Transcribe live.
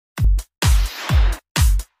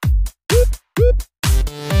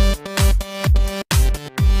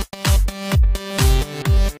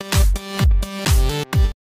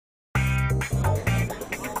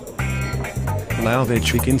wow, their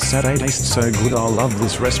chicken satay tastes so good. I love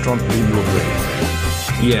this restaurant. Do you agree?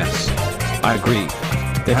 Yes. I agree.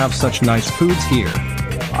 They have such nice foods here.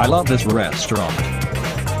 I love this restaurant.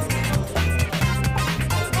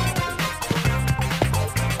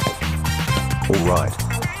 Alright.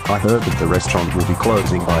 I heard that the restaurant will be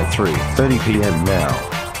closing by 3:30 PM now.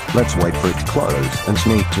 Let's wait for it to close and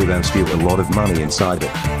sneak to and steal a lot of money inside it.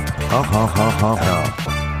 Ha ha ha ha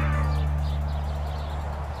ha.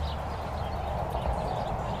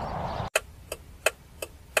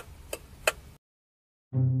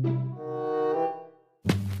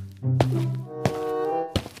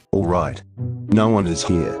 Alright. No one is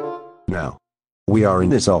here. Now. We are in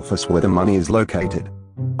this office where the money is located.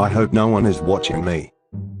 I hope no one is watching me.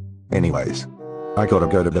 Anyways. I gotta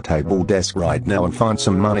go to the table desk right now and find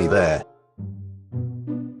some money there.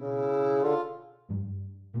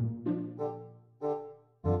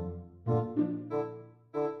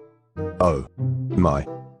 Oh. My.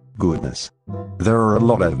 Goodness. There are a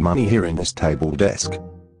lot of money here in this table desk.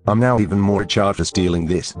 I'm now even more charged for stealing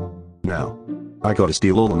this. Now. I gotta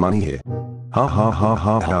steal all the money here. Ha ha ha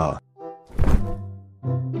ha ha.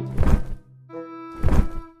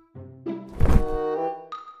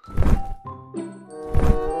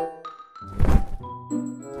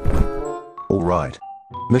 Alright.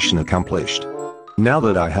 Mission accomplished. Now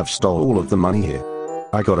that I have stole all of the money here,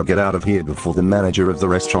 I gotta get out of here before the manager of the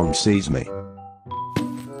restaurant sees me.